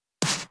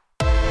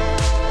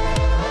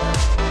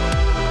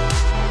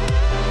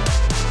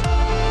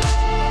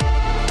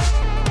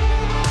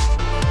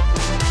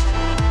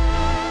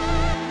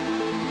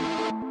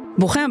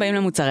ברוכים הבאים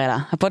למוצרלה,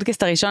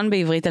 הפודקאסט הראשון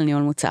בעברית על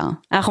ניהול מוצר.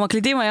 אנחנו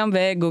מקליטים היום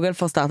בגוגל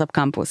פור סטארט-אפ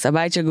קמפוס,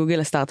 הבית של גוגל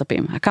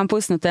לסטארט-אפים.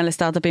 הקמפוס נותן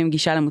לסטארט-אפים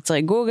גישה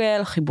למוצרי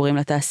גוגל, חיבורים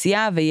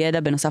לתעשייה וידע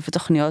בנוסף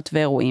לתוכניות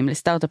ואירועים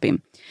לסטארט-אפים.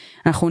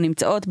 אנחנו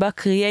נמצאות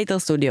בקריאייטר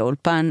סטודיו,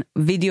 אולפן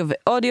וידאו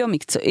ואודיו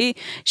מקצועי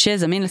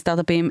שזמין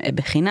לסטארט-אפים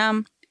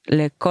בחינם.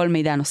 לכל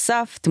מידע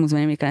נוסף, אתם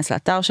מוזמנים להיכנס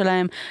לאתר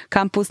שלהם,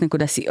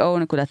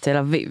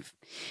 campus.co.tl.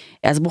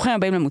 אז ברוכים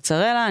הבאים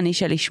למוצרלה, אני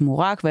שלי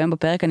שמורק, והיום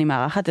בפרק אני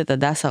מארחת את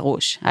הדס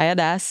הרוש. היי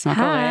הדס, מה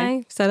קורה?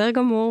 היי, בסדר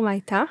גמור, מה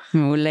איתך?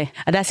 מעולה.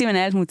 הדס היא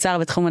מנהלת מוצר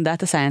בתחום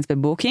הדאטה סיינס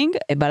בבוקינג,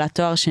 בעלת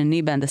תואר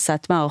שני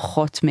בהנדסת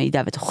מערכות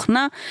מידע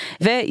ותוכנה,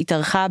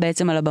 והתארחה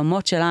בעצם על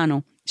הבמות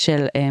שלנו,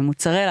 של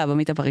מוצרלה,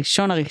 במיטאפ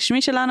הראשון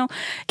הרשמי שלנו,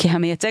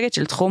 כהמייצגת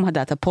של תחום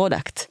הדאטה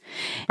פרודקט.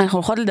 אנחנו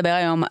הולכות לדבר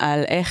היום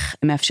על איך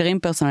מאפשרים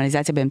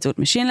פרסונליזציה באמצעות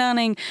Machine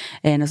Learning,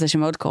 נושא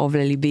שמאוד קרוב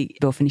לליבי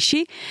באופן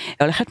אישי.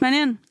 הולכת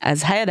מעניין.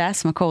 אז היי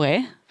הדס, מה קורה?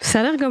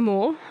 בסדר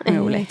גמור.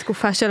 מעולה.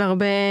 תקופה של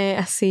הרבה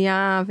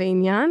עשייה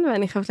ועניין,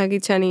 ואני חייבת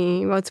להגיד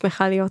שאני מאוד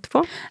שמחה להיות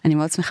פה. אני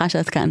מאוד שמחה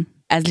שאת כאן.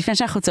 אז לפני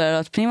שאנחנו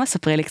צוללות פנימה,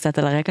 ספרי לי קצת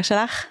על הרקע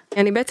שלך.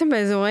 אני בעצם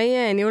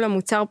באזורי ניהול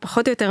המוצר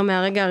פחות או יותר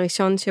מהרגע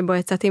הראשון שבו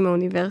יצאתי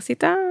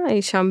מהאוניברסיטה,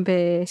 אי שם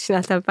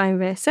בשנת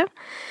 2010.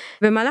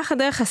 במהלך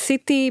הדרך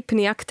עשיתי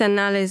פנייה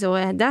קטנה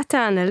לאזורי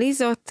הדאטה,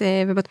 אנליזות,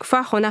 ובתקופה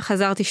האחרונה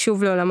חזרתי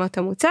שוב לעולמות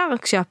המוצר,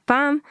 רק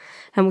שהפעם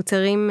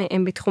המוצרים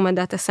הם בתחום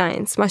הדאטה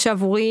סיינס, מה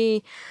שעבורי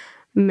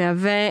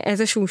מהווה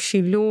איזשהו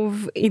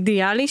שילוב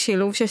אידיאלי,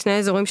 שילוב של שני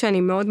אזורים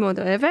שאני מאוד מאוד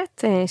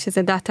אוהבת,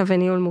 שזה דאטה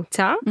וניהול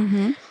מוצר.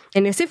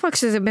 אני אוסיף רק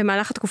שזה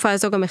במהלך התקופה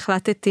הזו גם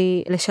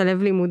החלטתי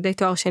לשלב לימודי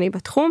תואר שני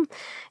בתחום,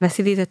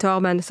 ועשיתי את התואר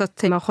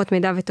בהנדסות מערכות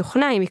מידע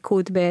ותוכנה, עם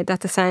מיקוד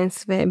בדאטה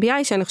סיינס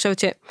ו-BI, שאני חושבת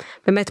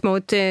שבאמת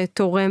מאוד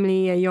תורם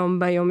לי היום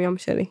ביום יום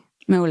שלי.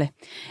 מעולה.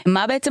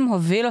 מה בעצם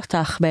הוביל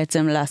אותך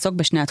בעצם לעסוק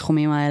בשני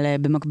התחומים האלה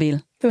במקביל?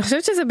 אני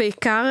חושבת שזה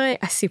בעיקר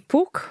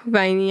הסיפוק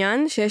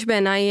והעניין שיש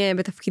בעיניי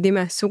בתפקידים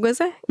מהסוג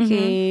הזה,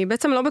 כי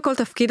בעצם לא בכל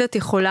תפקיד את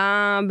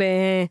יכולה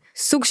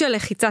בסוג של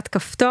לחיצת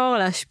כפתור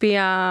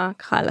להשפיע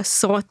ככה על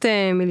עשרות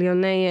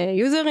מיליוני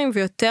יוזרים,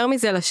 ויותר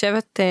מזה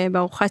לשבת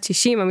בארוחת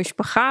שישי עם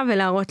המשפחה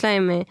ולהראות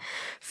להם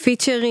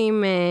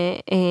פיצ'רים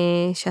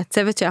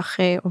שהצוות שלך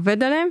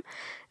עובד עליהם.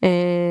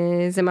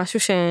 זה משהו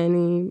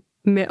שאני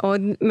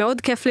מאוד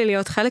מאוד כיף לי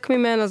להיות חלק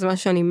ממנו, זה משהו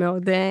שאני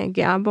מאוד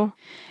גאה בו.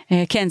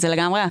 כן, זה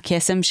לגמרי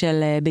הקסם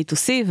של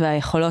B2C,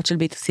 והיכולות של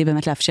B2C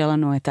באמת לאפשר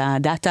לנו את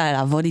הדאטה,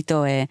 לעבוד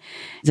איתו,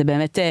 זה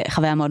באמת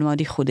חוויה מאוד מאוד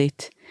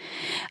ייחודית.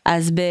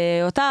 אז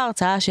באותה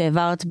הרצאה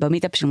שהעברת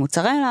במיטאפ של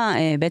מוצרלה,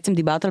 בעצם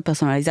דיברת על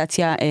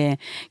פרסונליזציה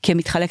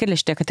כמתחלקת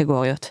לשתי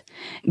קטגוריות.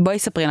 בואי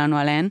ספרי לנו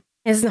עליהן.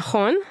 אז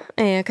נכון,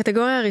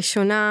 הקטגוריה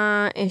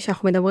הראשונה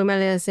שאנחנו מדברים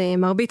עליה זה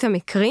מרבית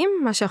המקרים,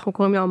 מה שאנחנו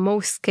קוראים לו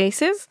most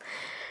cases,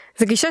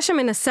 זו גישה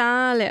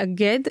שמנסה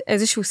לאגד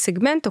איזשהו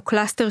סגמנט או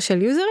קלאסטר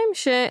של יוזרים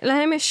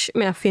שלהם יש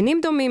מאפיינים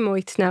דומים או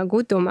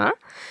התנהגות דומה.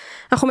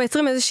 אנחנו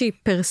מייצרים איזושהי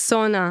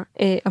פרסונה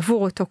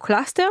עבור אותו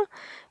קלאסטר,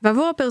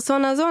 ועבור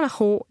הפרסונה הזו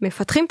אנחנו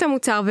מפתחים את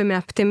המוצר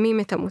ומאפטמים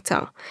את המוצר.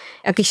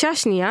 הגישה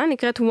השנייה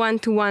נקראת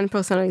one-to-one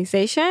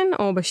personalization,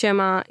 או בשם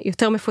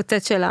היותר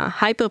מפוצץ של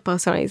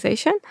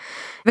ה-hyper-personalization,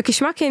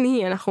 וכשמה כן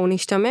היא, אנחנו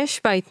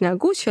נשתמש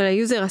בהתנהגות של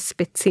היוזר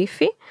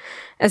הספציפי.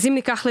 אז אם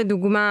ניקח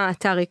לדוגמה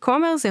אתר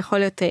e-commerce, זה יכול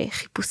להיות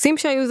חיפושים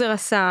שהיוזר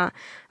עשה,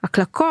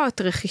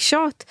 הקלקות,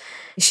 רכישות.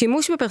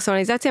 שימוש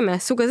בפרסונליזציה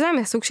מהסוג הזה,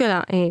 מהסוג של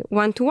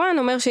ה-one-to-one,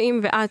 אומר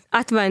שאם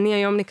את ואני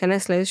היום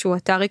ניכנס לאיזשהו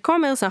אתר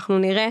e-commerce, אנחנו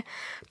נראה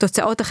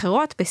תוצאות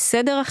אחרות,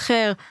 בסדר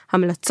אחר,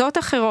 המלצות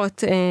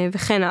אחרות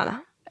וכן הלאה.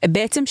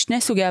 בעצם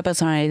שני סוגי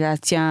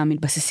הפרסונליזציה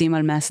מתבססים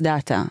על מאס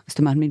דאטה, זאת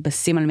אומרת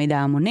מתבססים על מידע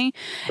המוני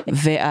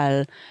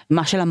ועל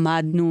מה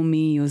שלמדנו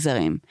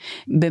מיוזרים.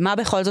 במה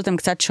בכל זאת הם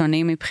קצת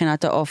שונים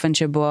מבחינת האופן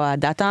שבו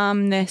הדאטה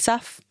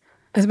נאסף?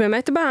 אז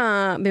באמת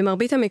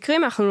במרבית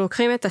המקרים אנחנו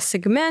לוקחים את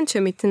הסגמנט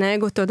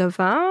שמתנהג אותו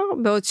דבר,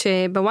 בעוד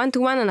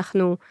שב-one-to-one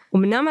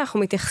אמנם אנחנו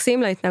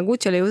מתייחסים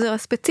להתנהגות של היוזר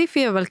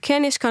הספציפי, אבל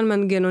כן יש כאן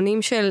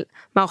מנגנונים של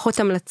מערכות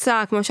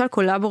המלצה, כמו למשל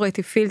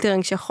collaborative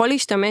filtering, שיכול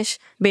להשתמש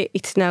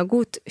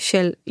בהתנהגות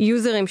של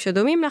יוזרים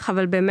שדומים לך,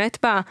 אבל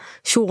באמת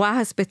בשורה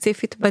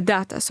הספציפית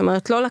בדאטה, זאת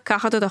אומרת לא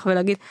לקחת אותך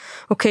ולהגיד,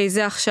 אוקיי,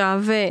 זה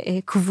עכשיו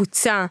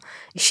קבוצה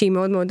שהיא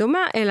מאוד מאוד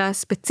דומה, אלא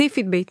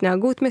ספציפית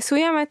בהתנהגות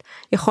מסוימת,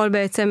 יכול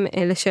בעצם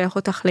לשייך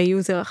אותך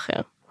ליוזר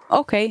אחר.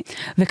 אוקיי,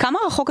 וכמה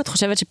רחוק את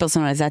חושבת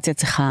שפרסונליזציה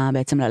צריכה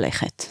בעצם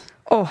ללכת?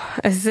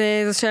 אז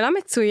זו שאלה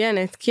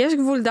מצוינת, כי יש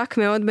גבול דק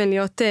מאוד בין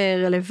להיות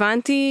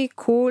רלוונטי,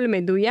 קול,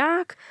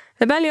 מדויק,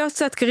 לבין להיות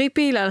קצת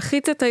קריפי,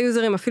 להלחיץ את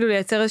היוזרים, אפילו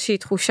לייצר איזושהי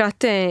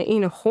תחושת אי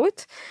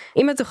נוחות.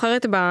 אם את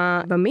זוכרת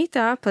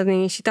במיטאפ,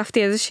 אני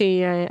שיתפתי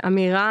איזושהי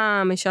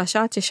אמירה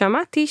משעשעת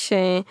ששמעתי,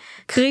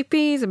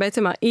 שקריפי זה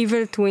בעצם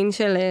ה-evil twin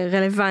של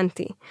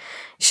רלוונטי.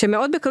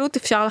 שמאוד בקלות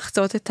אפשר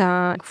לחצות את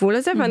הגבול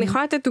הזה, ואני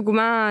יכולה לתת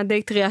דוגמה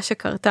די טריה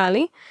שקרתה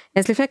לי.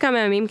 אז לפני כמה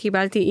ימים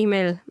קיבלתי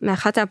אימייל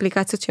מאחת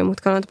האפליקציות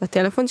שמותקנות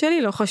בטלפון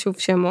שלי, לא חשוב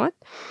שמות.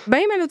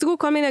 באימייל הוצגו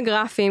כל מיני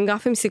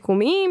גרפים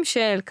סיכומיים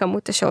של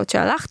כמות השעות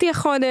שהלכתי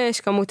החודש, החודש,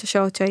 כמות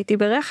השעות שהייתי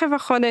ברכב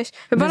החודש,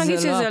 ובוא נגיד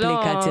שזה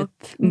לא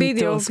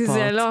בדיוק,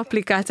 זה לא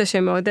אפליקציה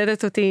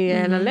שמעודדת אותי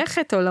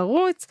ללכת או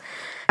לרוץ.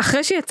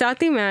 אחרי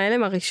שיצאתי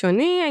מההלם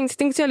הראשוני,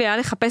 האינסטינקט שלי היה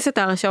לחפש את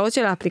ההרשאות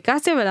של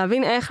האפליקציה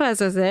ולהבין איך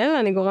לעזאזל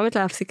אני גורמת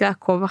להפסיק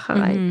לעקוב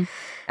אחריי.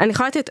 אני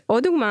יכולה לתת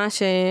עוד דוגמה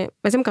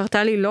שבעצם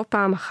קרתה לי לא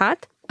פעם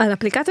אחת, על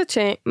אפליקציות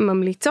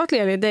שממליצות לי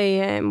על ידי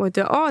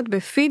מודעות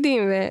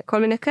בפידים וכל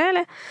מיני כאלה,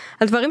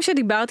 על דברים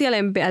שדיברתי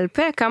עליהם בעל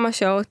פה כמה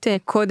שעות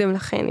קודם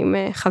לכן, עם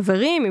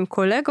חברים, עם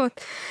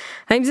קולגות.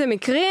 האם זה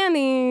מקרי?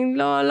 אני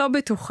לא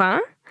בטוחה.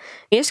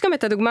 יש גם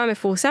את הדוגמה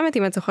המפורסמת,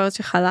 אם את זוכרת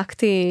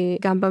שחלקתי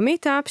גם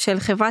במיטאפ, של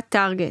חברת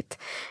טארגט.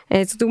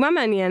 זו דוגמה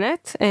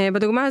מעניינת.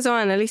 בדוגמה הזו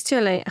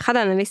אחד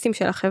האנליסטים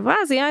של החברה,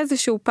 זה היה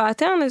איזשהו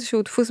פאטרן,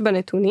 איזשהו דפוס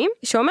בנתונים,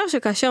 שאומר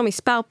שכאשר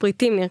מספר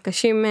פריטים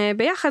נרכשים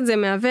ביחד, זה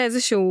מהווה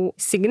איזשהו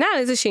סיגנל,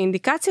 איזושהי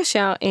אינדיקציה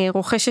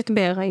שהרוכשת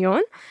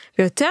בהיריון,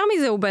 ויותר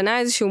מזה הוא בנה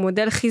איזשהו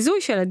מודל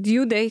חיזוי של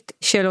הדיו דייט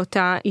של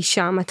אותה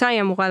אישה, מתי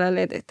היא אמורה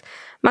ללדת.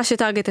 מה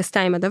שטארגט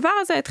עשתה עם הדבר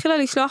הזה, התחילה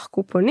לשלוח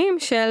קופונים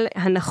של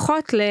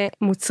הנחות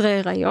למוצרי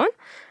הריון.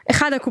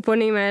 אחד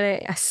הקופונים האלה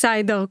עשה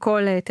את דרכו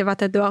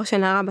לתיבת הדואר של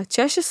נערה בת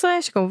 16,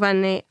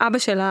 שכמובן אבא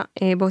שלה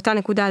באותה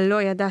נקודה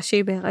לא ידע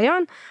שהיא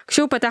בהיריון.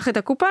 כשהוא פתח את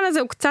הקופון הזה,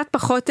 הוא קצת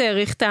פחות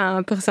העריך את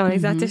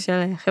הפרסונליזציה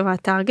של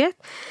חברת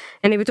טארגט.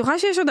 אני בטוחה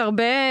שיש עוד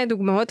הרבה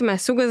דוגמאות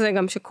מהסוג הזה,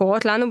 גם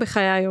שקורות לנו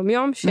בחיי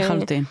היום-יום,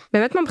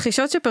 שבאמת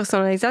ממחישות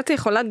שפרסונליזציה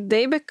יכולה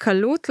די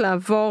בקלות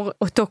לעבור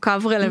אותו קו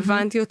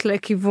רלוונטיות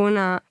לכיוון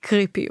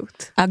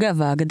הקריפיות.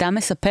 אגב, האגדה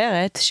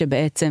מספרת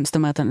שבעצם, זאת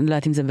אומרת, אני לא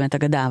יודעת אם זה באמת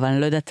אגדה, אבל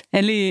אני לא יודעת,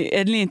 אין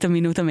לי את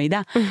אמינות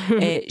המידע,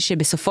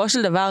 שבסופו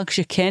של דבר,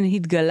 כשכן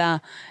התגלה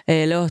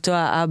לאותו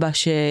האבא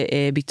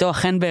שביתו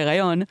אכן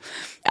בהיריון,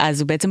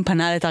 אז הוא בעצם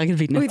פנה לטארגט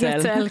והתנצל. הוא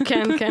התנצל,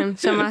 כן,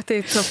 שמעתי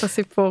את סוף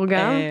הסיפור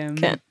גם,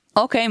 כן.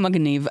 אוקיי,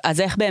 מגניב.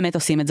 אז איך באמת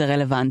עושים את זה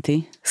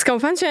רלוונטי? אז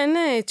כמובן שאין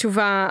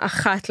תשובה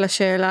אחת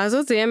לשאלה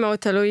הזאת, זה יהיה מאוד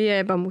תלוי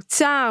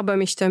במוצר,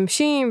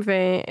 במשתמשים,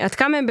 ועד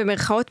כמה הם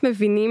במרכאות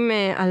מבינים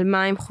על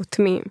מה הם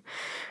חותמים.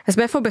 אז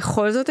מאיפה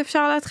בכל זאת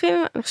אפשר להתחיל?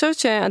 אני חושבת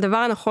שהדבר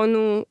הנכון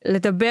הוא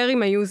לדבר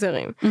עם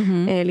היוזרים,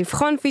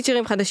 לבחון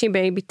פיצ'רים חדשים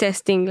ב-A/B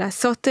טסטינג,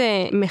 לעשות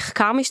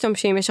מחקר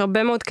משתמשים, יש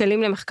הרבה מאוד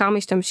כלים למחקר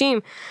משתמשים,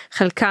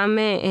 חלקם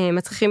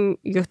מצריכים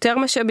יותר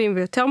משאבים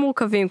ויותר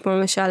מורכבים, כמו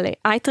למשל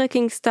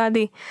eye-tracking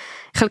study,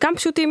 חלקם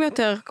פשוטים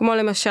יותר, כמו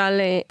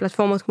למשל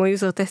פלטפורמות כמו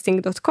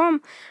usertesting.com,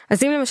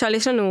 אז אם למשל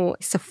יש לנו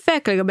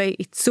ספק לגבי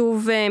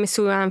עיצוב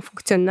מסוים,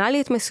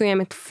 פונקציונלית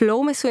מסוימת,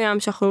 flow מסוים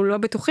שאנחנו לא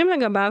בטוחים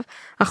לגביו,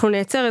 אנחנו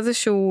נייצר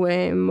איזשהו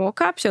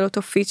מוקאפ של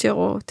אותו פיצ'ר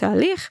או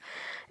תהליך,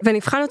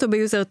 ונבחן אותו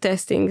ביוזר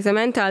טסטינג. זה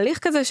מעין תהליך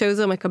כזה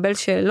שהיוזר מקבל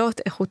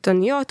שאלות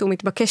איכותניות, הוא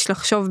מתבקש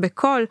לחשוב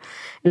בקול,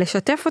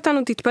 לשתף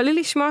אותנו. תתפלאי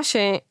לשמוע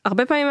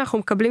שהרבה פעמים אנחנו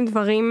מקבלים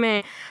דברים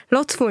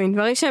לא צפויים,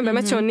 דברים שהם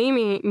באמת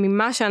שונים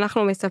ממה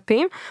שאנחנו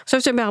מצפים. אני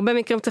חושבת שבהרבה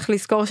מקרים צריך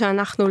לזכור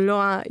שאנחנו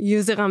לא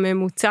היוזר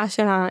הממוצע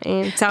של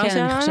המוצר שלנו. כן,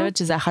 אני חושבת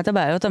שזה אחת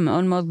הבעיות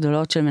המאוד מאוד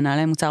גדולות של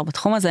מנהלי מוצר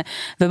בתחום הזה,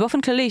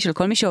 ובאופן כללי של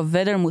כל מי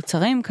שעובד על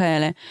מוצרים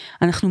כאלה,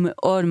 אנחנו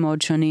מאוד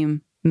מאוד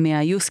שונים.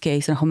 מה-use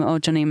case, אנחנו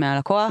מאוד שונים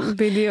מהלקוח.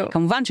 בדיוק.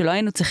 כמובן שלא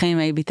היינו צריכים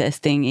A/B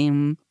טסטינג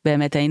אם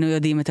באמת היינו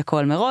יודעים את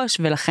הכל מראש,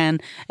 ולכן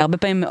הרבה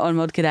פעמים מאוד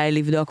מאוד כדאי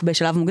לבדוק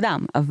בשלב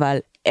מוקדם, אבל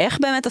איך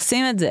באמת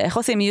עושים את זה? איך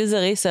עושים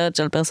user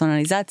research על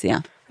פרסונליזציה?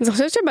 אז אני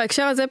חושבת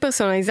שבהקשר הזה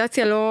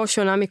פרסונליזציה לא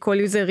שונה מכל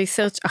user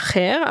research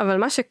אחר, אבל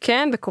מה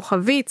שכן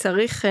בכוכבי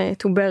צריך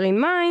to bear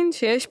in mind,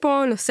 שיש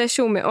פה נושא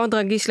שהוא מאוד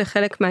רגיש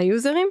לחלק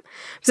מהיוזרים,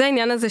 וזה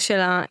העניין הזה של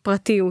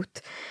הפרטיות.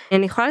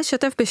 אני יכולה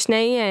לשתף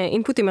בשני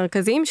אינפוטים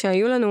מרכזיים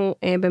שהיו לנו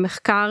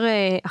במחקר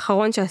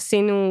אחרון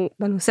שעשינו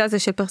בנושא הזה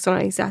של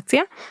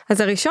פרסונליזציה.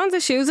 אז הראשון זה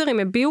שיוזרים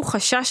הביעו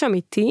חשש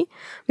אמיתי,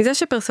 מזה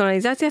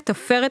שפרסונליזציה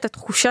תפר את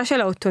התחושה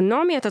של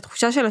האוטונומיה, את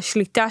התחושה של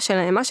השליטה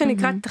שלהם, מה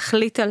שנקרא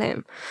תחליט עליהם.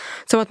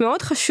 זאת אומרת,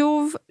 מאוד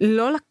חשוב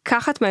לא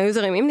לקחת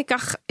מהיוזרים. אם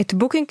ניקח את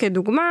בוקינג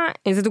כדוגמה,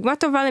 זו דוגמה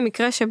טובה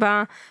למקרה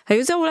שבה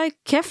היוזר אולי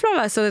כיף לו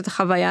לעשות את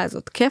החוויה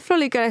הזאת, כיף לו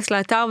להיכנס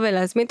לאתר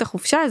ולהזמין את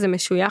החופשה, זה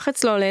משוייך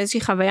אצלו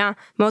לאיזושהי חוויה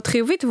מאוד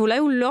חיובית, ואולי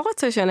הוא לא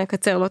רוצה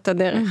שנקצר לו את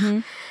הדרך.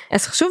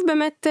 אז חשוב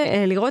באמת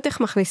לראות איך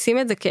מכניסים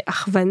את זה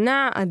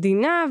כהכוונה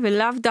עדינה,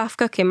 ולאו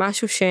דווקא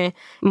כמשהו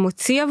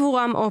שמוציא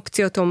עבורם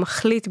אופציות או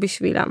מחליט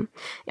בשבילם.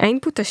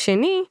 האינפוט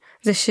השני,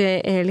 זה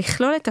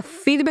שלכלול את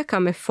הפידבק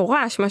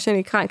המפורש, מה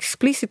שנקרא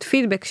explicit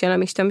feedback של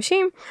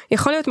המשתמשים,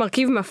 יכול להיות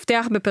מרכיב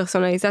מפתח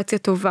בפרסונליזציה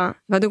טובה.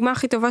 והדוגמה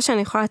הכי טובה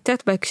שאני יכולה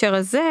לתת בהקשר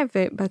הזה,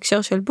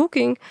 ובהקשר של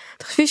בוקינג,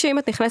 תחשבי שאם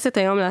את נכנסת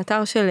היום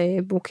לאתר של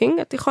בוקינג,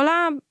 את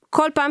יכולה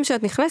כל פעם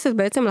שאת נכנסת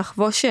בעצם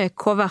לחבוש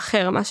כובע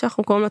אחר, מה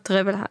שאנחנו קוראים לו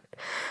travel hat.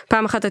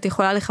 פעם אחת את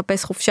יכולה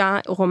לחפש חופשה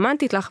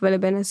רומנטית לך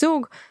ולבן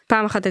הזוג,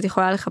 פעם אחת את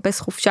יכולה לחפש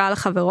חופשה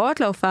לחברות,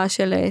 להופעה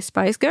של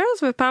ספייס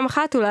גרלס, ופעם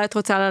אחת אולי את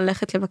רוצה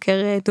ללכת לבקר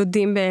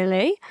דודים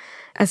ב-LA.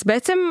 אז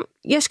בעצם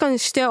יש כאן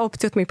שתי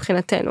אופציות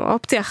מבחינתנו.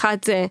 האופציה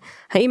אחת זה,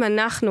 האם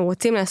אנחנו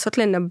רוצים לעשות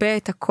לנבא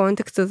את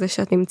הקונטקסט הזה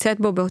שאת נמצאת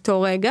בו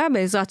באותו רגע,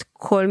 בעזרת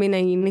כל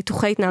מיני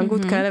ניתוחי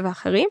התנהגות כאלה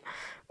ואחרים,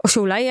 או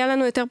שאולי יהיה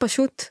לנו יותר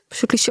פשוט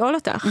לשאול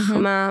אותך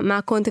מה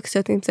הקונטקסט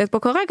שאת נמצאת פה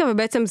כרגע,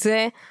 ובעצם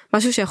זה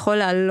משהו שיכול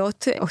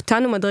לעלות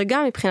אותנו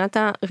מדרגה מבחינת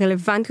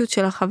הרלוונטיות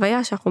של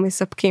החוויה שאנחנו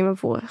מספקים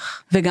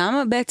עבורך.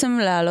 וגם בעצם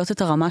להעלות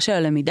את הרמה של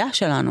הלמידה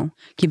שלנו,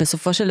 כי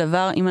בסופו של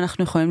דבר, אם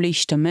אנחנו יכולים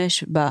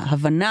להשתמש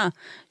בהבנה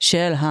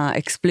של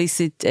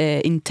ה-explicit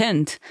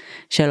intent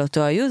של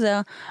אותו היוזר,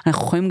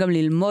 אנחנו יכולים גם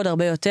ללמוד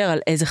הרבה יותר על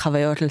איזה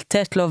חוויות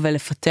לתת לו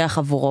ולפתח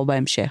עבורו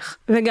בהמשך.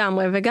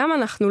 וגם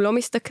אנחנו לא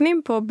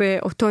מסתכנים פה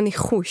באותו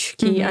ניחוש,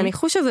 כי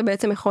הניחוש הזה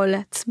בעצם יכול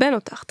לעצבן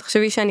אותך.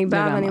 תחשבי שאני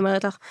באה ואני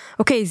אומרת לך,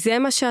 אוקיי, זה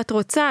מה שאת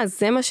רוצה,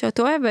 זה מה שאת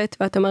אוהבת,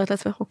 ואת אומרת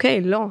לעצמך,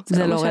 אוקיי, לא,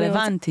 זה לא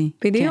רלוונטי.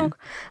 בדיוק.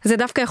 זה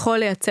דווקא יכול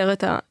לייצר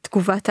את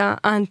תגובת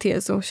האנטי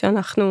הזו,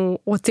 שאנחנו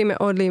רוצים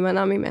מאוד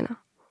להימנע ממנה.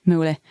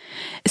 מעולה.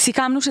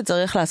 סיכמנו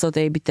שצריך לעשות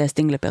A/B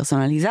טסטינג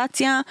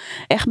לפרסונליזציה,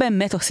 איך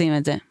באמת עושים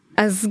את זה?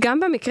 אז גם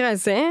במקרה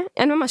הזה,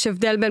 אין ממש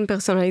הבדל בין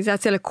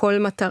פרסונליזציה לכל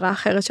מטרה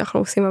אחרת שאנחנו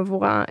עושים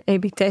עבורה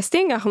A/B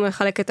טסטינג, אנחנו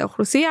נחלק את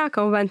האוכלוסייה,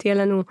 כמובן תהיה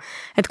לנו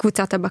את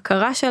קבוצת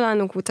הבקרה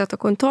שלנו, קבוצת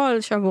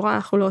הקונטרול, שעבורה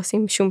אנחנו לא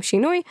עושים שום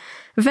שינוי,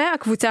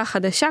 והקבוצה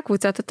החדשה,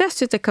 קבוצת הטסט,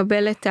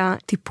 שתקבל את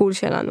הטיפול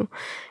שלנו.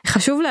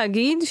 חשוב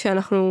להגיד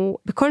שאנחנו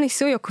בכל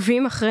ניסוי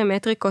עוקבים אחרי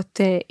מטריקות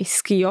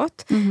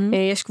עסקיות,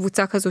 יש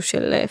קבוצה כזו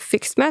של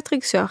פיקס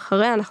מטריקס,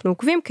 שאחריה אנחנו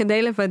עוקבים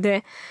כדי לוודא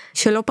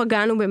שלא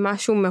פגענו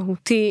במשהו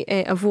מהותי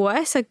עבור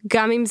העסק,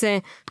 גם אם זה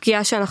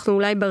פגיעה שאנחנו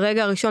אולי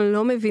ברגע הראשון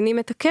לא מבינים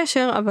את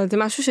הקשר, אבל זה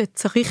משהו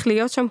שצריך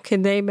להיות שם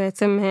כדי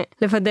בעצם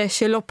לוודא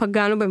שלא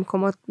פגענו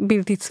במקומות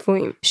בלתי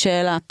צפויים.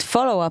 שאלת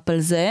פולו-אפ על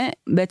זה,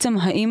 בעצם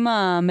האם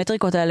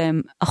המטריקות האלה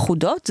הן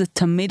אחודות? זה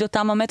תמיד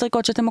אותם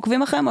המטריקות שאתם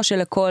עוקבים אחריהם, או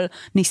שלכל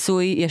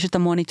ניסוי יש את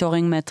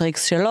המוניטורינג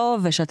מטריקס שלו,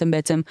 ושאתם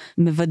בעצם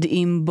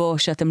מוודאים בו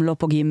שאתם לא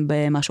פוגעים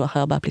במשהו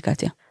אחר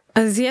באפליקציה?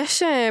 אז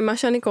יש מה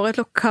שאני קוראת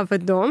לו קו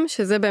אדום,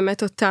 שזה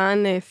באמת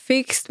אותן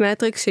fixed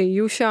metrics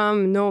שיהיו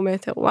שם no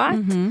matter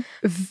what,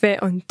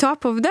 ו-on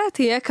top of that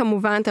יהיה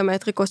כמובן את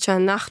המטריקות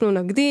שאנחנו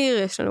נגדיר,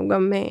 יש לנו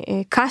גם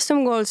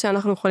custom goals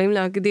שאנחנו יכולים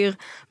להגדיר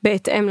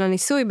בהתאם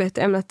לניסוי,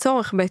 בהתאם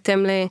לצורך,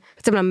 בהתאם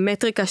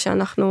למטריקה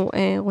שאנחנו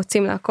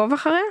רוצים לעקוב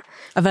אחריה.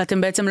 אבל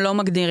אתם בעצם לא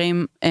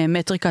מגדירים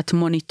מטריקת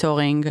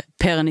מוניטורינג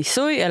פר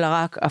ניסוי, אלא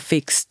רק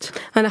הפיקסט.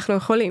 אנחנו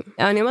יכולים.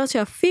 אני אומרת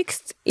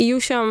שהפיקסט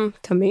יהיו שם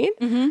תמיד,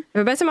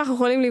 ובעצם אנחנו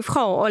יכולים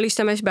לבחור או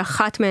להשתמש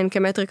באחת מהן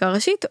כמטריקה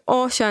ראשית,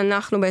 או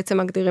שאנחנו בעצם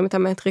מגדירים את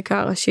המטריקה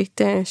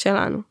הראשית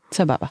שלנו.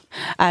 סבבה.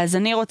 אז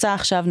אני רוצה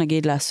עכשיו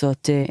נגיד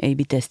לעשות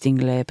A/B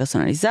טסטינג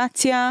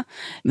לפרסונליזציה,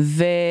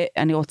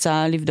 ואני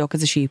רוצה לבדוק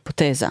איזושהי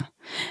היפותזה.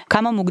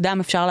 כמה מוקדם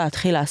אפשר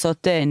להתחיל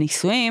לעשות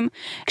ניסויים,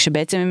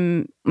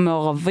 כשבעצם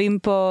מעורבים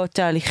פה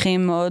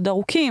תהליכים מאוד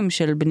ארוכים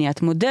של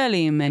בניית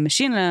מודלים,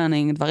 machine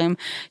learning, דברים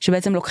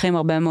שבעצם לוקחים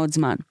הרבה מאוד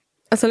זמן.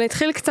 אז אני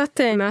אתחיל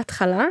קצת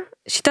מההתחלה.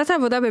 שיטת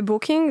העבודה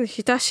בבוקינג זו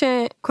שיטה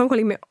שקודם כל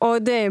היא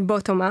מאוד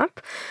בוטום-אפ,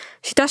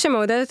 שיטה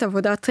שמעודדת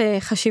עבודת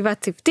חשיבה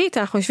צוותית,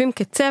 אנחנו יושבים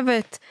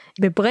כצוות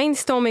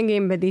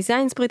בבריינסטורמינגים,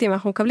 בדיזיין ספריטים,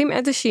 אנחנו מקבלים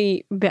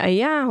איזושהי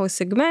בעיה או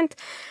סגמנט,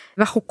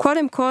 ואנחנו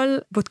קודם כל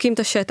בודקים את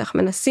השטח,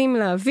 מנסים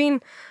להבין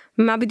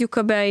מה בדיוק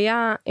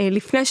הבעיה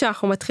לפני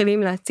שאנחנו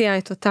מתחילים להציע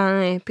את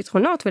אותן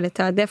פתרונות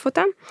ולתעדף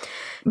אותם.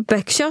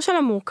 בהקשר של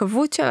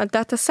המורכבות של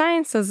הדאטה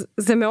סיינס, אז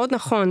זה מאוד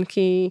נכון,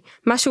 כי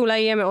מה שאולי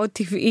יהיה מאוד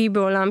טבעי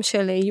בעולם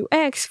של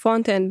UX,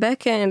 front-end,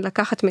 back-end,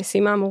 לקחת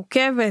משימה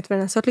מורכבת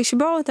ולנסות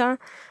לשבור אותה,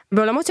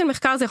 בעולמות של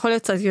מחקר זה יכול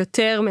להיות קצת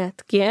יותר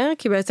מאתגר,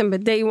 כי בעצם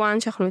ב-day one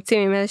שאנחנו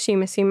יוצאים עם איזושהי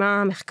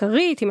משימה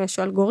מחקרית, עם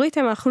איזשהו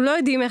אלגוריתם, אנחנו לא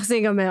יודעים איך זה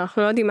ייגמר,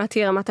 אנחנו לא יודעים מה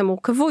תהיה רמת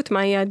המורכבות,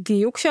 מה יהיה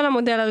הדיוק של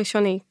המודל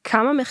הראשוני,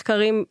 כמה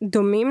מחקרים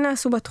דומים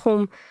נעשו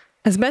בתחום.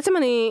 אז בעצם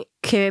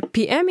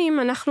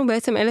כ-PMים, אנחנו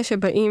בעצם אלה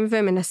שבאים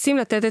ומנסים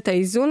לתת את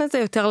האיזון הזה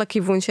יותר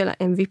לכיוון של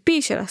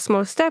ה-MVP, של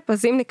ה-small step,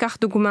 אז אם ניקח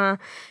דוגמה,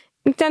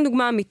 ניתן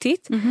דוגמה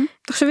אמיתית,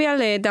 תחשבי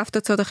על דף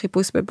תוצאות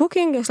החיפוש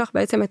בבוקינג, יש לך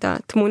בעצם את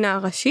התמונה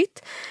הראשית,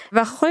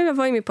 ואנחנו יכולים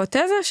לבוא עם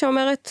היפותזה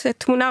שאומרת,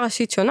 תמונה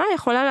ראשית שונה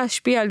יכולה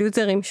להשפיע על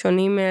יוזרים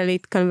שונים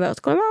להתקנברט,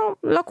 כלומר,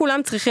 לא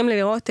כולם צריכים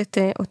לראות את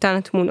אותן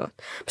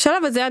התמונות.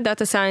 בשלב הזה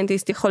הדאטה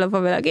סיינטיסט יכול לבוא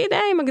ולהגיד,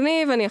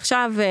 מגניב, אני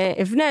עכשיו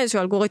אבנה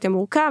איזשהו אלגוריתם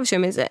מורכב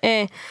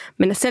שמזהה,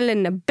 מנסה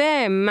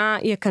לנבא מה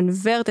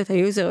יקנברט את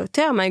היוזר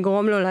יותר, מה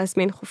יגרום לו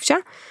להזמין חופשה,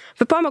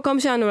 ופה המקום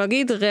שלנו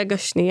להגיד, רגע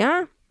שנייה,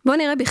 בוא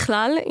נראה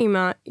בכלל אם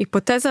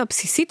ההיפותזה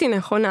הבסיסית היא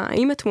נכונה,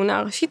 האם התמונה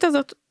הראשית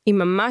הזאת היא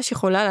ממש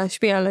יכולה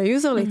להשפיע על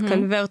היוזר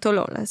להתקנברט או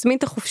לא, להזמין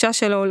את החופשה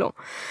שלו או לא.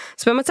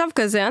 אז במצב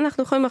כזה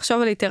אנחנו יכולים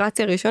לחשוב על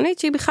איטרציה ראשונית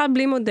שהיא בכלל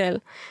בלי מודל.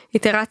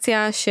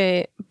 איטרציה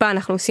שבה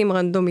אנחנו עושים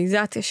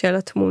רנדומיזציה של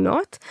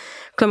התמונות,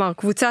 כלומר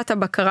קבוצת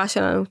הבקרה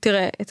שלנו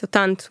תראה את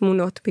אותן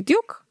תמונות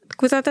בדיוק,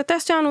 קבוצת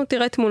הטסט שלנו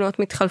תראה תמונות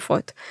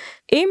מתחלפות.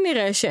 אם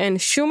נראה שאין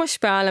שום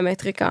השפעה על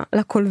המטריקה,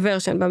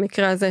 לקונברשן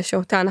במקרה הזה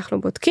שאותה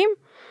אנחנו בודקים,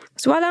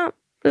 אז וואלה,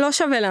 לא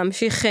שווה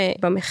להמשיך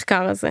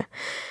במחקר הזה.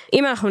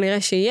 אם אנחנו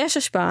נראה שיש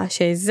השפעה,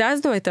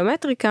 שהזזנו את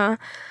המטריקה,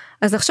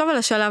 אז נחשוב על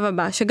השלב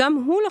הבא,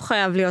 שגם הוא לא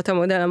חייב להיות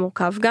המודל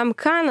המורכב. גם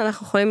כאן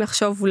אנחנו יכולים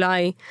לחשוב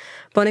אולי,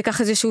 בואו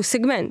ניקח איזשהו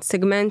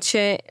סגמנט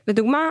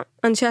שלדוגמה,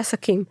 אנשי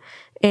עסקים.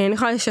 אני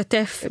יכולה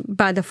לשתף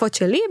בעדפות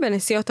שלי,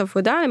 בנסיעות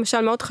עבודה,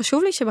 למשל מאוד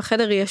חשוב לי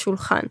שבחדר יהיה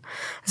שולחן.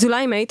 אז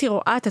אולי אם הייתי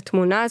רואה את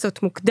התמונה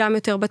הזאת מוקדם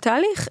יותר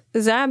בתהליך,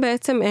 זה היה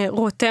בעצם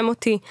רותם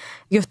אותי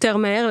יותר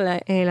מהר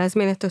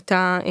להזמין את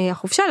אותה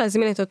החופשה,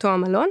 להזמין את אותו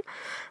המלון.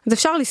 אז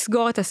אפשר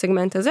לסגור את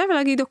הסגמנט הזה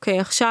ולהגיד, אוקיי,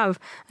 עכשיו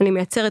אני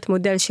מייצרת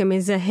מודל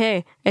שמזהה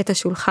את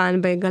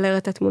השולחן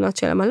בגלרת התמונות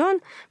של המלון,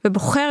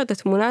 ובוחר את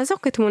התמונה הזו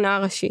כתמונה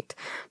ראשית.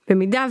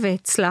 במידה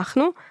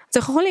והצלחנו, אז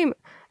אנחנו יכולים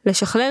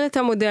לשכלל את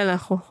המודל,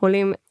 אנחנו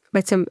יכולים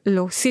בעצם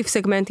להוסיף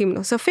סגמנטים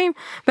נוספים,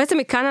 בעצם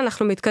מכאן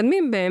אנחנו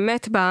מתקדמים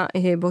באמת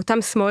באותם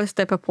small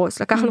step approach,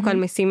 לקחנו כאן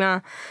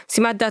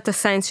משימת דאטה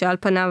סיינס שעל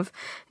פניו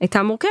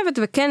הייתה מורכבת,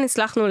 וכן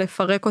הצלחנו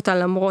לפרק אותה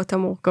למרות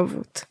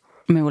המורכבות.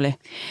 מעולה.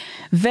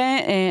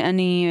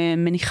 ואני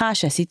מניחה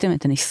שעשיתם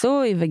את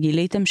הניסוי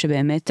וגיליתם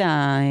שבאמת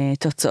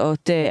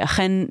התוצאות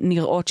אכן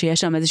נראות שיש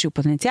שם איזשהו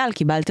פוטנציאל,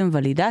 קיבלתם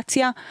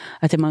ולידציה,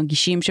 אתם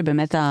מרגישים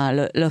שבאמת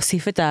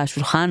להוסיף את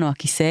השולחן או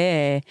הכיסא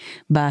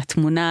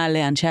בתמונה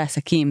לאנשי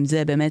העסקים,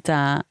 זה באמת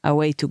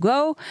ה-way to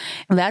go,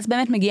 ואז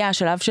באמת מגיע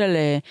השלב של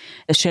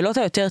השאלות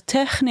היותר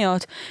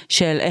טכניות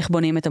של איך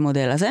בונים את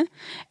המודל הזה,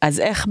 אז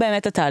איך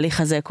באמת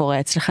התהליך הזה קורה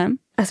אצלכם?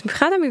 אז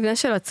מבחינת המבנה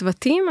של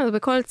הצוותים, אז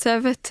בכל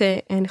צוות,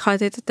 אני יכולה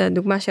לתת את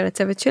הדוגמה של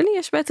הצוות שלי,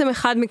 יש בעצם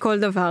אחד מכל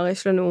דבר,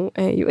 יש לנו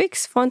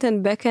UX,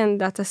 Front-end,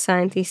 Back-end, Data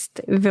Scientist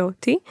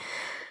ואותי,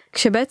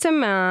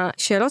 כשבעצם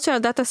השאלות של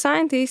הדאטה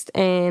סיינטיסט,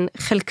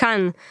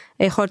 חלקן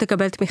יכולות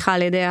לקבל תמיכה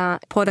על ידי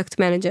הפרודקט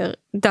מנג'ר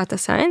דאטה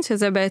סיינס,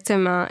 שזה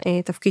בעצם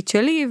התפקיד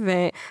שלי,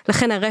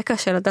 ולכן הרקע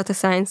של הדאטה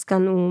סיינס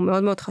כאן הוא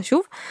מאוד מאוד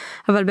חשוב,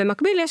 אבל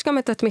במקביל יש גם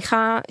את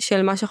התמיכה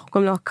של מה שאנחנו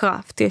קוראים לו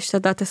הקראפט, יש את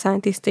הדאטה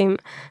סיינטיסטים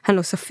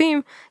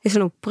הנוספים, יש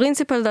לנו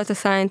פרינסיפל דאטה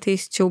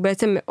סיינטיסט, שהוא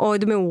בעצם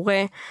מאוד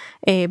מעורה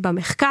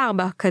במחקר,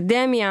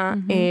 באקדמיה,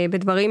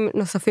 בדברים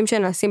נוספים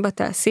שנעשים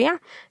בתעשייה,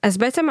 אז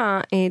בעצם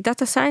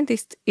הדאטה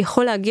סיינטיסט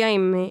יכול להגיע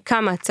עם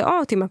כמה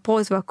הצעות, עם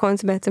הפרוס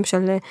והקונס בעצם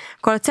של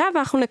כל הצעה,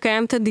 ואנחנו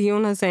נקיים את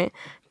הדיון הזה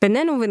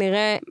בינינו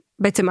ונראה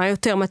בעצם מה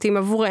יותר מתאים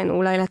עבורנו,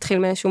 אולי להתחיל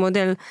מאיזשהו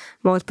מודל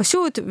מאוד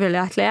פשוט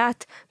ולאט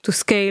לאט to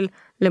scale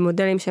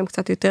למודלים שהם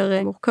קצת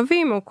יותר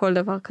מורכבים או כל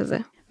דבר כזה.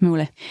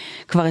 מעולה.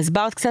 כבר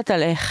הסברת קצת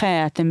על איך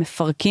אתם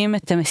מפרקים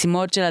את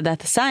המשימות של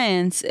הדאטה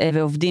סיינס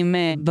ועובדים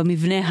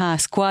במבנה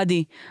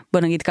הסקואדי,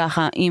 בוא נגיד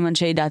ככה, עם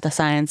אנשי דאטה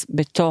סיינס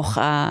בתוך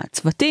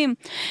הצוותים.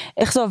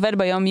 איך זה עובד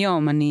ביום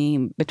יום? אני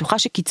בטוחה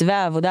שקצבי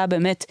העבודה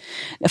באמת,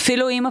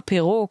 אפילו עם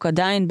הפירוק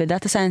עדיין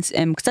בדאטה סיינס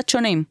הם קצת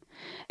שונים.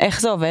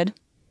 איך זה עובד?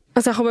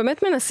 אז אנחנו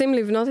באמת מנסים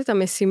לבנות את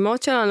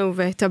המשימות שלנו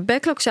ואת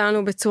הבקלוג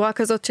שלנו בצורה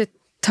כזאת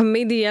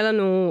תמיד יהיה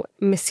לנו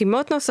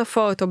משימות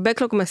נוספות, או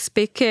בקלוג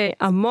מספיק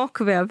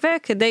עמוק ועבה,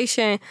 כדי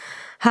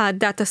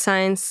שהדאטה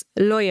סיינס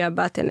לא יהיה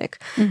הבטלנק.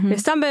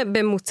 וסתם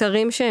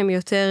במוצרים שהם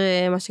יותר,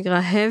 מה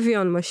שנקרא, heavy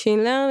on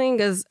machine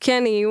learning, אז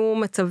כן יהיו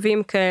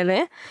מצבים כאלה.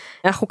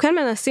 אנחנו כן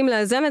מנסים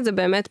לאזן את זה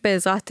באמת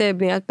בעזרת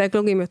בניית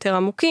בקלוגים יותר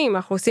עמוקים,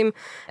 אנחנו עושים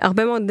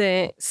הרבה מאוד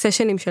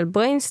סשנים של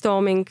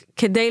brainstorming,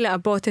 כדי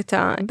לעבות את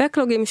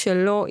הבקלוגים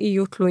שלא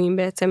יהיו תלויים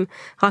בעצם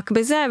רק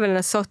בזה,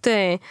 ולנסות,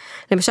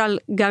 למשל,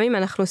 גם אם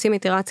אנחנו עושים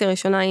איטרציה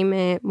ראשונה עם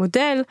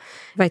מודל,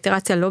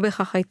 והאיטרציה לא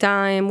בהכרח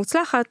הייתה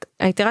מוצלחת,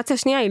 האיטרציה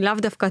השנייה היא לאו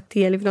דווקא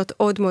תהיה לבנות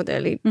עוד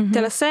מודל,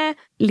 תנסה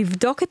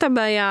לבדוק את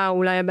הבעיה,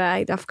 אולי הבעיה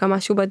היא דווקא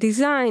משהו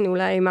בדיזיין,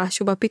 אולי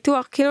משהו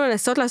בפיתוח, כאילו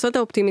לנסות לעשות את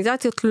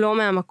האופטימיזציות לא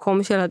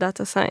מהמקום של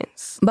הדאטה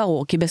סיינס.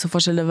 ברור, כי בסופו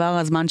של דבר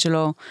הזמן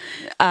שלו,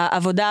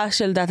 העבודה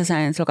של דאטה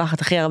סיינס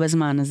לוקחת הכי הרבה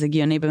זמן, אז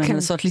הגיוני באמת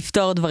לנסות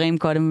לפתור דברים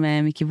קודם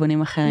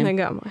מכיוונים אחרים.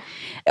 לגמרי.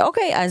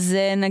 אוקיי, אז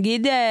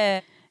נגיד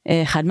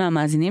אחד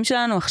מהמאזינים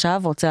שלנו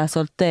עכשיו רוצה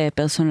לעשות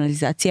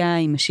פרסונליזציה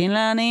עם Machine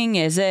Learning,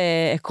 איזה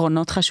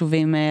עקרונות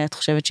חשובים את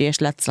חושבת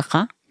שיש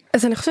להצלחה?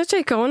 אז אני חושבת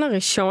שהעיקרון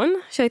הראשון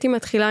שהייתי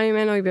מתחילה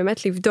ממנו היא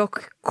באמת לבדוק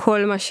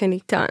כל מה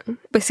שניתן.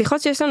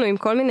 בשיחות שיש לנו עם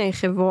כל מיני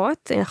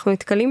חברות, אנחנו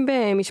נתקלים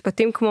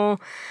במשפטים כמו,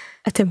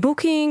 אתם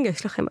בוקינג,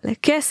 יש לכם מלא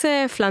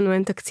כסף, לנו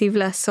אין תקציב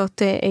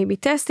לעשות A-B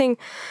טסטינג.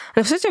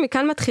 אני חושבת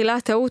שמכאן מתחילה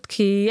הטעות,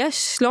 כי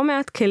יש לא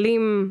מעט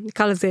כלים,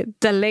 נקרא לזה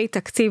דלי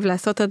תקציב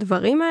לעשות את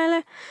הדברים האלה.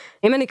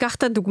 אם אני אקח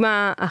את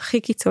הדוגמה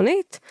הכי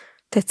קיצונית,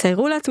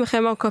 תציירו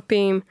לעצמכם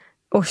מוקאפים,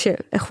 או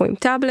שלכו עם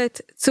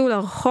טאבלט, צאו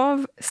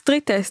לרחוב,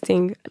 סטריט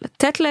טסטינג,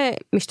 לתת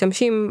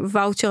למשתמשים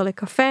ואוצ'ר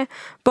לקפה,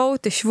 בואו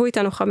תשבו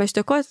איתנו 5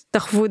 דקות,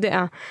 תחוו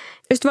דעה.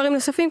 יש דברים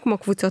נוספים כמו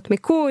קבוצות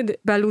מיקוד,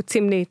 בעלות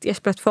סמלית, יש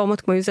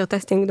פלטפורמות כמו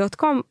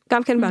usertesting.com,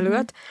 גם כן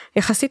בעלויות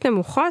יחסית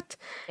נמוכות.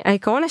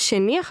 העיקרון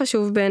השני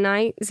החשוב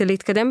בעיניי זה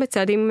להתקדם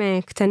בצעדים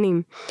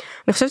קטנים.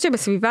 אני חושבת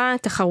שבסביבה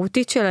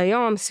התחרותית של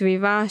היום,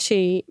 סביבה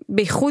שהיא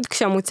בייחוד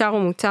כשהמוצר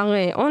הוא מוצר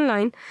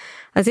אונליין,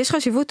 אז יש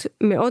חשיבות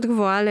מאוד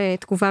גבוהה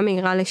לתגובה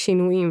מהירה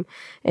לשינויים.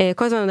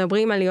 כל הזמן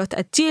מדברים על להיות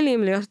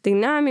אג'ילים, להיות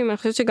דינמיים, אני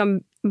חושבת שגם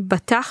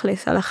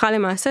בתכלס, הלכה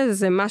למעשה,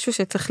 זה משהו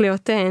שצריך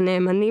להיות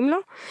נאמנים לו,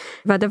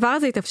 והדבר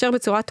הזה יתאפשר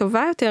בצורה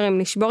טובה יותר אם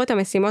נשבור את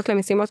המשימות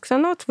למשימות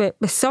קטנות,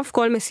 ובסוף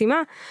כל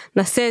משימה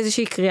נעשה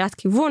איזושהי קריאת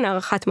כיוון,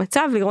 הערכת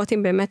מצב, לראות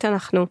אם באמת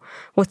אנחנו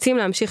רוצים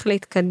להמשיך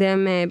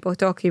להתקדם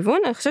באותו הכיוון.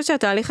 אני חושבת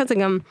שהתהליך הזה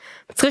גם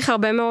צריך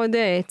הרבה מאוד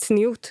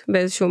צניעות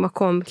באיזשהו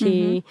מקום,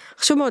 כי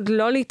חשוב מאוד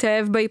לא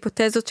להתאהב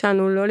בהיפותזות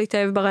שלנו, לא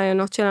להתאהב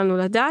ברעיונות שלנו,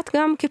 לדעת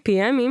גם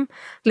כ-PM'ים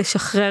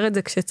לשחרר את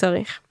זה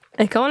כשצריך.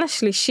 העיקרון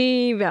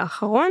השלישי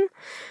והאחרון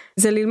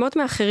זה ללמוד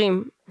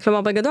מאחרים.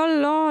 כלומר, בגדול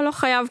לא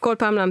חייב כל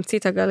פעם להמציא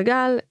את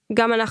הגלגל.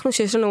 גם אנחנו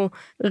שיש לנו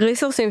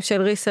ריסורסים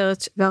של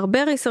ריסרצ'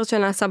 והרבה ריסרצ'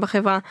 שנעשה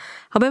בחברה.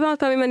 הרבה מאוד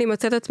פעמים אני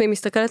מוצאת עצמי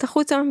מסתכלת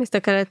החוצה,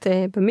 מסתכלת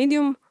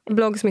במדיום,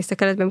 בלוגס,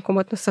 מסתכלת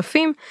במקומות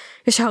נוספים.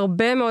 יש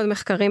הרבה מאוד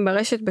מחקרים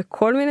ברשת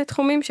בכל מיני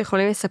תחומים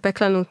שיכולים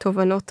לספק לנו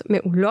תובנות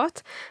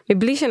מעולות,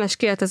 מבלי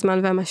שנשקיע את הזמן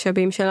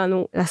והמשאבים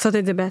שלנו לעשות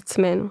את זה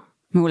בעצמנו.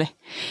 מעולה.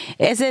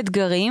 איזה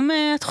אתגרים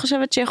את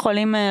חושבת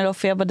שיכולים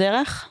להופיע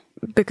בדרך?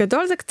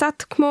 בגדול זה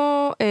קצת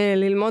כמו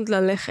ללמוד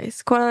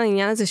ללחץ. כל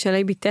העניין הזה של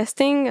A/B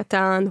טסטינג,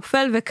 אתה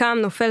נופל וקם,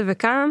 נופל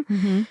וקם.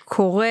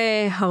 קורה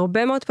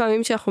הרבה מאוד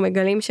פעמים שאנחנו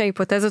מגלים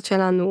שההיפותזות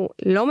שלנו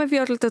לא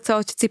מביאות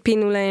לתוצאות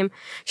שציפינו להם,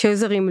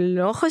 שיוזרים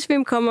לא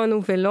חושבים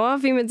כמונו ולא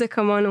אוהבים את זה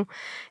כמונו.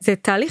 זה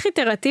תהליך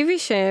איטרטיבי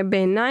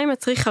שבעיניי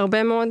מצריך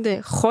הרבה מאוד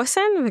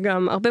חוסן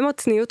וגם הרבה מאוד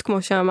צניעות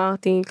כמו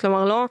שאמרתי.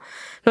 כלומר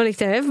לא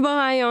להתאהב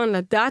ברעיון,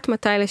 לדעת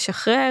מתי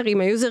לשחרר,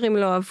 אם היוזרים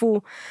לא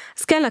אהבו.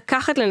 אז כן,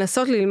 לקחת,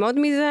 לנסות ללמוד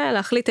מזה,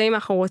 להחליט האם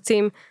אנחנו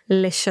רוצים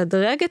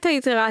לשדרג את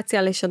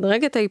האיטרציה,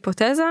 לשדרג את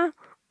ההיפותזה,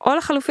 או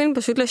לחלופין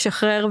פשוט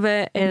לשחרר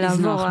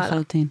ולעבור הלאה.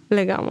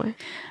 לגמרי.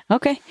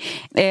 אוקיי,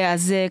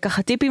 אז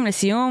ככה טיפים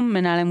לסיום,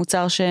 מנהלי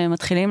מוצר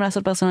שמתחילים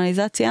לעשות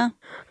פרסונליזציה?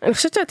 אני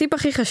חושבת שהטיפ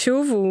הכי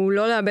חשוב הוא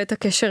לא לאבד את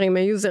הקשר עם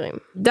היוזרים.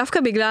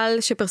 דווקא בגלל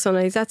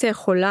שפרסונליזציה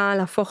יכולה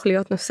להפוך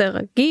להיות נושא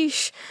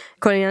רגיש,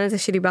 כל העניין הזה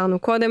שדיברנו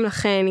קודם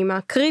לכן, עם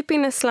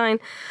הקריפינס ליין,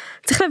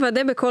 צריך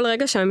לוודא בכל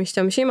רגע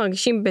שהמשתמשים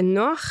מרגישים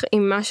בנוח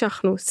עם מה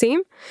שאנחנו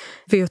עושים,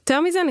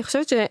 ויותר מזה אני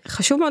חושבת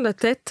שחשוב מאוד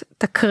לתת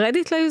את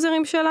הקרדיט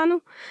ליוזרים שלנו,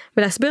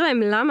 ולהסביר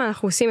להם למה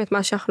אנחנו עושים את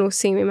מה שאנחנו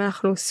עושים, אם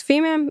אנחנו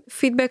אוספים מהם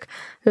פידבק,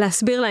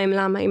 להסביר להם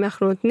למה, אם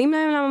אנחנו נותנים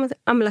להם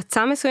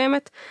המלצה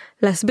מסוימת,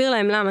 להסביר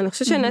להם למה. אני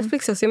חושבת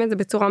שנטפליקס עושים את זה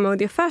בצורה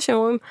מאוד יפה, שהם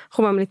אומרים,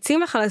 אנחנו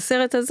ממליצים לך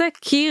לסרט הזה,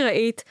 כי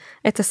ראית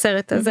את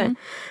הסרט הזה.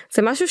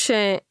 זה משהו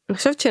שאני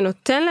חושבת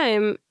שנותן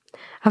להם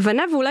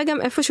הבנה, ואולי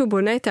גם איפשהו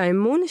בונה את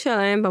האמון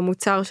שלהם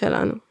במוצר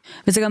שלנו.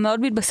 וזה גם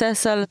מאוד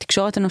מתבסס על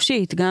תקשורת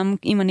אנושית, גם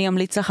אם אני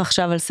אמליץ לך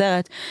עכשיו על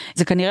סרט,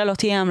 זה כנראה לא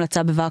תהיה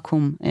המלצה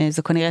בוואקום,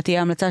 זה כנראה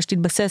תהיה המלצה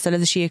שתתבסס על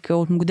איזושהי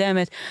היכרות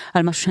מוקדמת,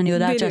 על משהו שאני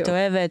יודעת שאת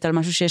אוהבת, על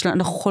משהו שיש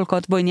לנו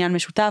חולקות בו עניין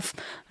משותף,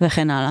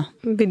 וכן הלאה.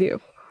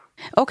 בדיוק.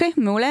 אוקיי,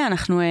 מעולה,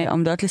 אנחנו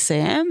עומדות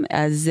לסיים,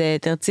 אז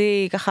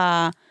תרצי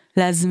ככה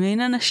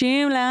להזמין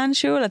אנשים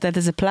לאנשהו, לתת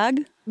איזה פלאג?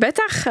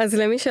 בטח, אז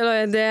למי שלא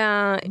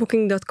יודע,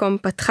 בבוקינג.com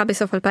פתחה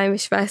בסוף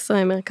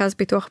 2017 מרכז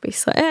פיתוח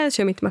בישראל,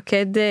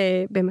 שמתמקד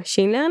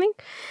במשין לרנינג.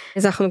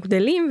 אז אנחנו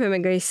גדלים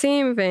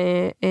ומגייסים,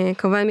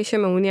 וכמובן מי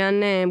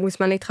שמעוניין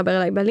מוזמן להתחבר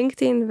אליי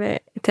בלינקדאין,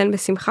 ואתן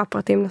בשמחה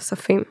פרטים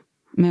נוספים.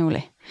 מעולה.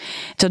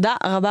 תודה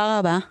רבה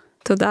רבה.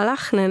 תודה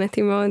לך,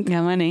 נהניתי מאוד.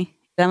 גם אני.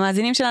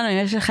 למאזינים שלנו, אם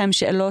יש לכם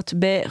שאלות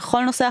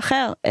בכל נושא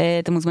אחר,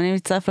 אתם מוזמנים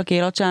להצטרף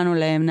לקהילות שלנו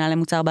למנהלי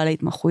מוצר בעלי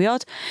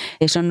התמחויות.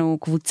 יש לנו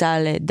קבוצה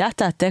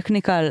לדאטה,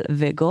 טכניקל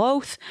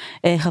וגרוות.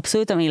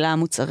 חפשו את המילה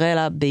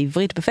מוצרלה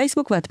בעברית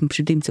בפייסבוק, ואתם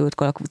פשוט תמצאו את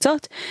כל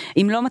הקבוצות.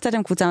 אם לא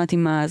מצאתם קבוצה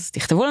מתאימה, אז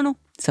תכתבו לנו,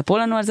 ספרו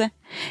לנו על זה.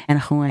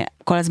 אנחנו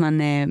כל הזמן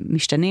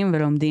משתנים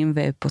ולומדים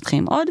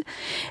ופותחים עוד.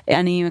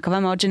 אני מקווה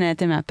מאוד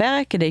שנהנתם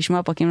מהפרק. כדי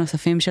לשמוע פרקים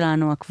נוספים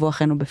שלנו, עקבו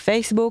אחרינו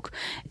בפייסבוק,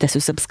 תעשו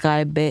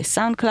סאבסקרייב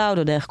בסאונד קלאוד,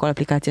 או דרך כל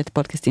אפליקציית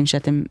פודקאסטים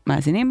שאתם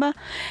מאזינים בה.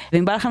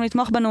 ואם בא לכם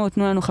לתמוך בנו,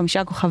 תנו לנו 5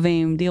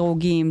 כוכבים,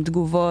 דירוגים,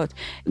 תגובות,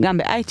 גם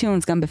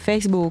באייטיונס, גם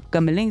בפייסבוק,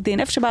 גם בלינקדאין,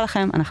 איפה שבא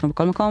לכם. אנחנו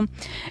בכל מקום,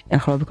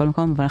 אנחנו לא בכל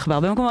מקום, אבל אנחנו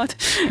בהרבה מקומות.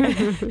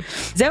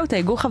 זהו,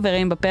 תייגו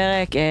חברים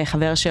בפרק,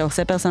 חבר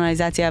שעושה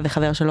פרסונליזציה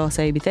וחבר שלא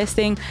עושה A/B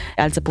טסטינג.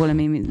 אל תספרו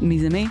מי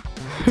זה מי.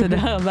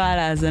 תודה רבה על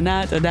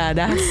ההאזנה, תודה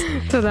הדס.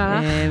 תודה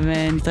לך.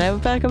 ונתראה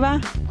בפרק הבא.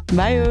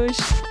 ביי יוש.